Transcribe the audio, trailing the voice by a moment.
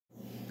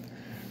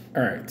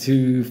All right,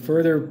 to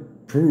further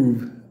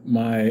prove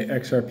my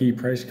XRP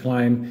price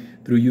climb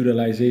through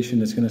utilization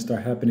that's going to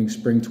start happening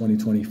spring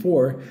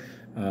 2024,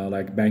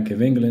 like Bank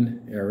of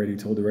England already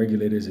told the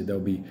regulators that they'll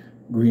be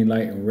green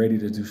light and ready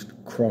to do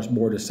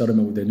cross-border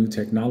settlement with their new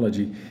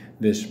technology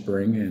this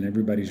spring, and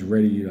everybody's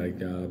ready, like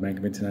Bank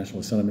of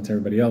International Settlements,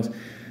 everybody else.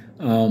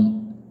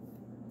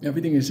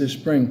 Everything is this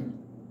spring.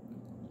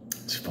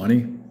 It's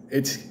funny.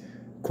 It's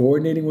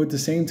coordinating with the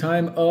same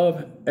time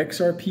of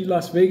Xrp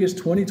Las Vegas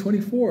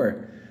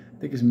 2024. I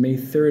think it's May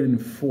 3rd and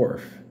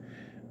 4th.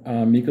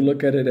 You can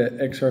look at it at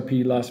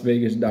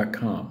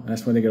xrplasvegas.com.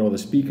 That's when they get all the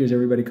speakers.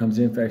 Everybody comes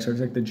in for XRP.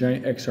 It's like the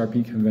giant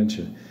XRP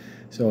convention.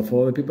 So for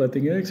all the people that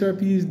think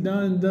XRP is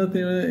done,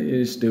 nothing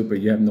is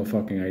stupid. You have no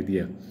fucking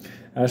idea.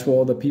 That's where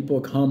all the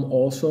people come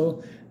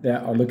also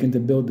that are looking to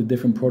build the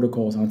different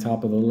protocols on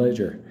top of the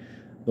ledger.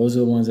 Those are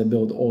the ones that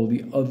build all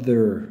the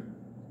other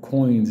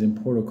coins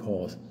and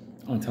protocols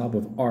on top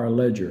of our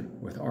ledger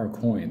with our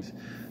coins.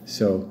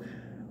 So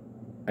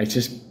I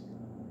just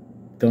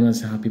don't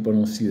understand how people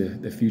don't see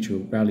the future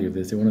value of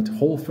this. They want it to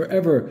hold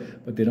forever,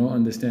 but they don't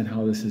understand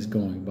how this is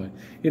going. But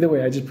either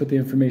way, I just put the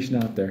information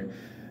out there.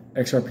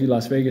 XRP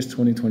Las Vegas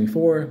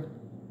 2024,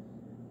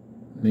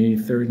 May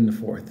 3rd and the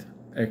 4th,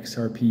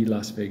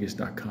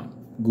 xrplasvegas.com.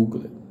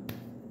 Google it.